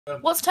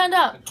What's turned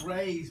up? A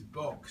Grey's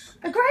box.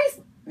 A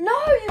Grey's? No,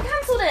 you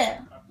cancelled it.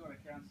 I've got to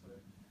cancel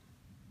it.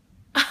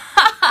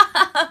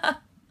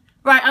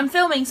 Right, I'm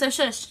filming, so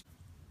shush.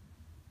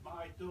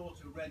 My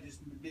daughter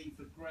registered me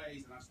for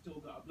Grey's and I've still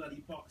got a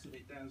bloody box of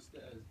it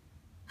downstairs.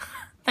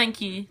 Thank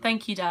you,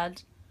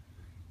 Dad.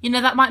 You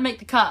know, that might make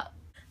the cut.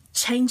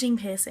 Changing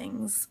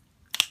piercings.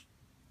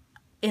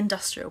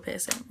 Industrial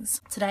piercings.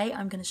 Today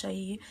I'm going to show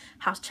you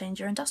how to change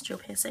your industrial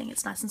piercing.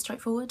 It's nice and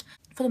straightforward.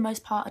 For the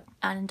most part,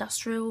 an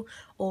industrial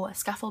or a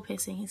scaffold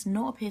piercing is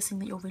not a piercing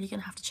that you're really going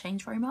to have to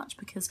change very much,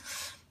 because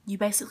you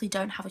basically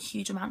don't have a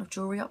huge amount of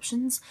jewellery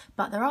options,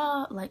 but there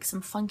are like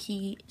some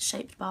funky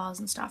shaped bars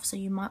and stuff, so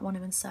you might want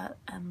to insert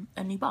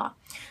a new bar.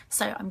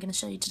 So I'm going to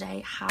show you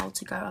today how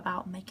to go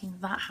about making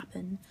that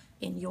happen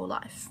in your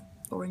life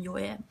or in your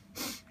ear.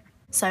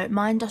 So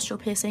my industrial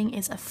piercing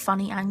is a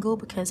funny angle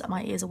because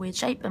my ear's a weird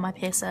shape and my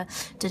piercer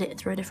did it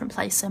through a different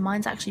place. So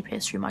mine's actually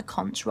pierced through my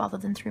conch rather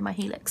than through my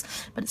helix,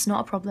 but it's not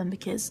a problem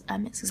because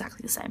it's exactly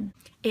the same.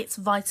 It's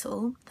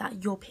vital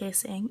that your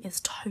piercing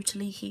is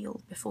totally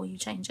healed before you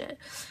change it.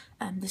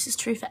 This is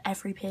true for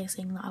every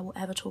piercing that I will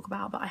ever talk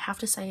about, but I have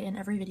to say in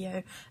every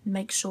video,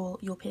 make sure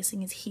your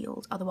piercing is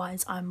healed.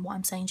 Otherwise, what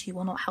I'm saying to you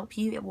will not help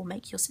you. It will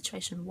make your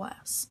situation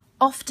worse.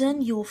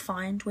 Often you'll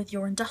find with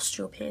your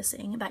industrial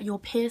piercing that your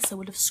piercer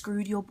would have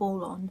screwed your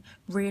ball on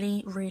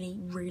really, really,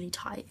 really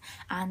tight.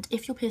 And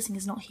if your piercing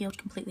is not healed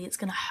completely, it's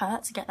going to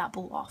hurt to get that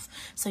ball off.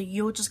 So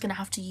you're just going to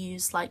have to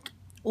use like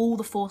all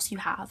the force you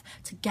have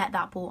to get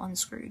that ball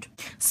unscrewed.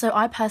 So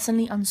I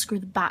personally unscrew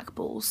the back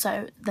ball,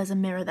 so there's a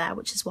mirror there,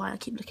 which is why I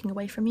keep looking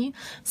away from you.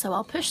 So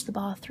I'll push the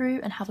bar through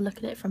and have a look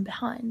at it from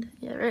behind.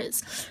 There it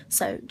is.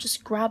 So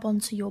just grab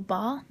onto your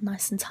bar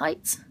nice and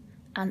tight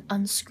and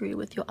unscrew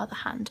with your other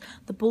hand.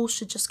 The ball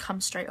should just come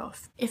straight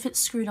off. If it's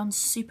screwed on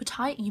super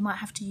tight, you might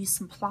have to use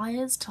some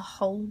pliers to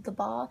hold the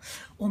bar,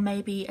 or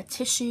maybe a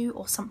tissue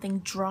or something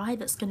dry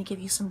that's going to give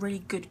you some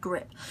really good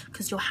grip,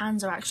 because your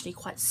hands are actually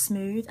quite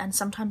smooth and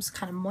sometimes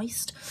kind of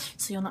moist,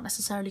 so you're not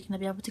necessarily going to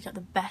be able to get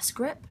the best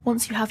grip.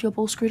 Once you have your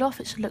ball screwed off,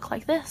 it should look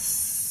like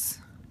this.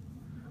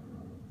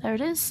 There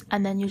it is,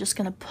 and then you're just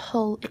going to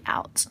pull it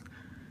out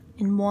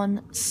in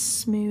one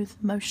smooth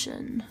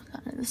motion.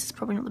 This is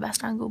probably not the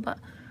best angle, but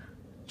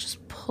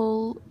just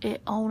pull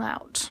it on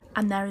out,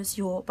 and there is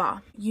your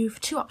bar. You have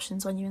two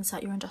options when you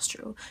insert your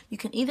industrial. You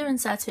can either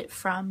insert it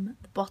from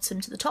the bottom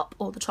to the top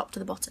or the top to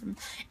the bottom.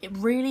 It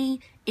really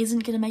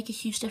isn't going to make a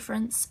huge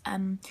difference,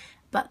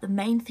 but the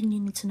main thing you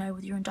need to know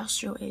with your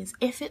industrial is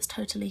if it's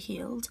totally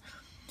healed,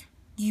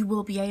 you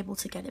will be able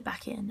to get it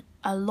back in.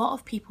 A lot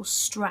of people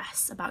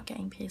stress about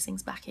getting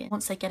piercings back in.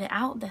 Once they get it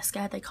out, they're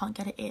scared they can't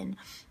get it in.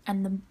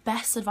 And the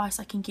best advice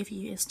I can give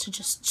you is to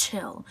just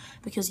chill,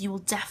 because you will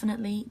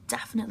definitely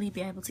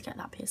be able to get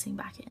that piercing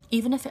back in.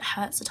 Even if it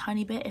hurts a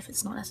tiny bit, if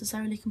it's not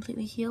necessarily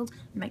completely healed,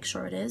 make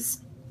sure it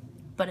is.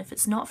 But if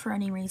it's not for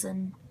any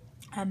reason,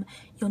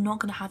 you're not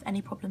going to have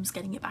any problems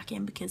getting it back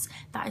in, because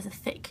that is a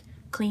thick,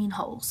 clean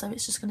hole. So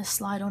it's just going to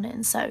slide on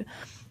in. So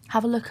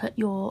have a look at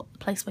your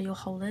place where your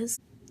hole is.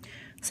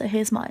 So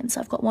here's mine.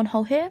 So I've got one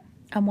hole here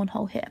and one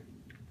hole here.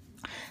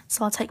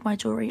 So I'll take my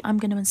jewellery. I'm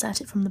going to insert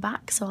it from the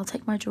back. So I'll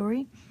take my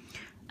jewellery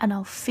and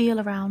I'll feel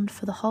around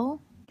for the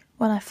hole.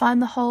 When I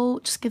find the hole,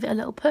 just give it a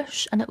little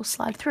push and it will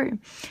slide through.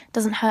 It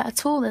doesn't hurt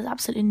at all. There's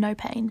absolutely no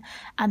pain.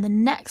 And the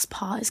next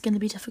part is going to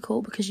be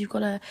difficult because you've got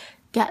to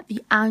get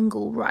the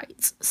angle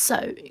right.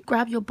 So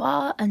grab your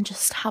bar and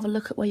just have a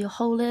look at where your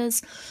hole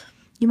is.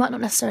 You might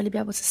not necessarily be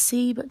able to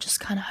see, but just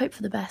kind of hope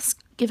for the best.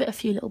 Give it a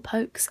few little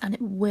pokes and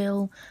it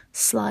will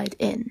slide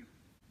in.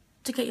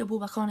 To get your ball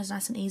back on is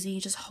nice and easy.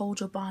 You just hold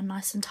your bar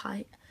nice and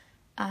tight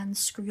and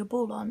screw your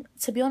ball on.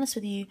 To be honest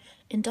with you,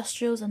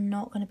 industrials are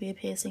not going to be a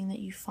piercing that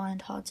you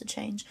find hard to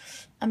change.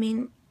 I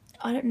mean,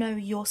 I don't know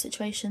your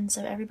situation,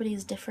 so everybody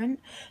is different,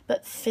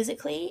 but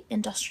physically,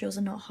 industrials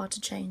are not hard to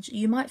change.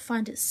 You might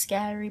find it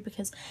scary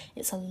because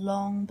it's a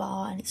long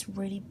bar and it's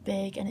really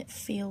big and it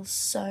feels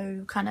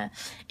so kind of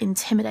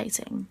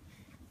intimidating.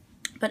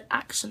 But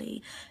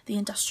actually, the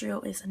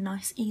industrial is a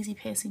nice, easy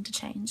piercing to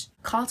change.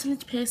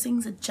 Cartilage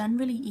piercings are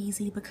generally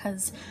easy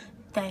because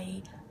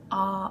they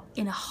are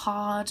in a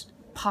hard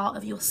part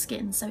of your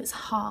skin, so it's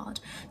hard.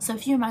 So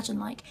if you imagine,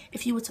 like,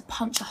 if you were to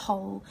punch a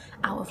hole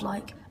out of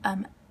like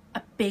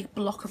a big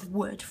block of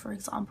wood, for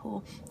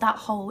example, that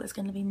hole is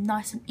going to be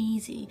nice and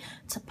easy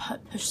to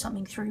push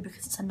something through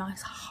because it's a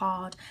nice,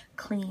 hard,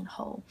 clean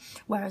hole.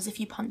 Whereas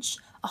if you punch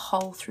a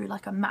hole through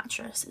like a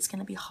mattress, it's going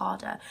to be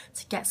harder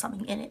to get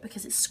something in it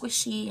because it's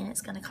squishy and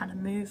it's going to kind of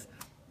move.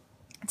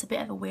 It's a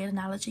bit of a weird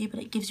analogy, but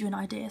it gives you an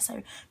idea.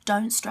 So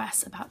don't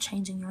stress about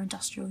changing your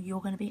industrial.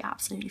 You're going to be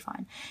absolutely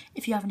fine.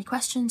 If you have any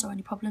questions or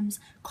any problems,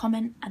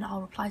 comment and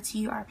I'll reply to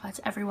you. I reply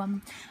to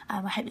everyone.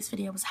 I hope this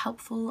video was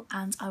helpful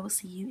and I will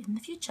see you in the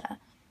future.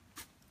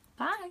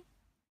 Bye.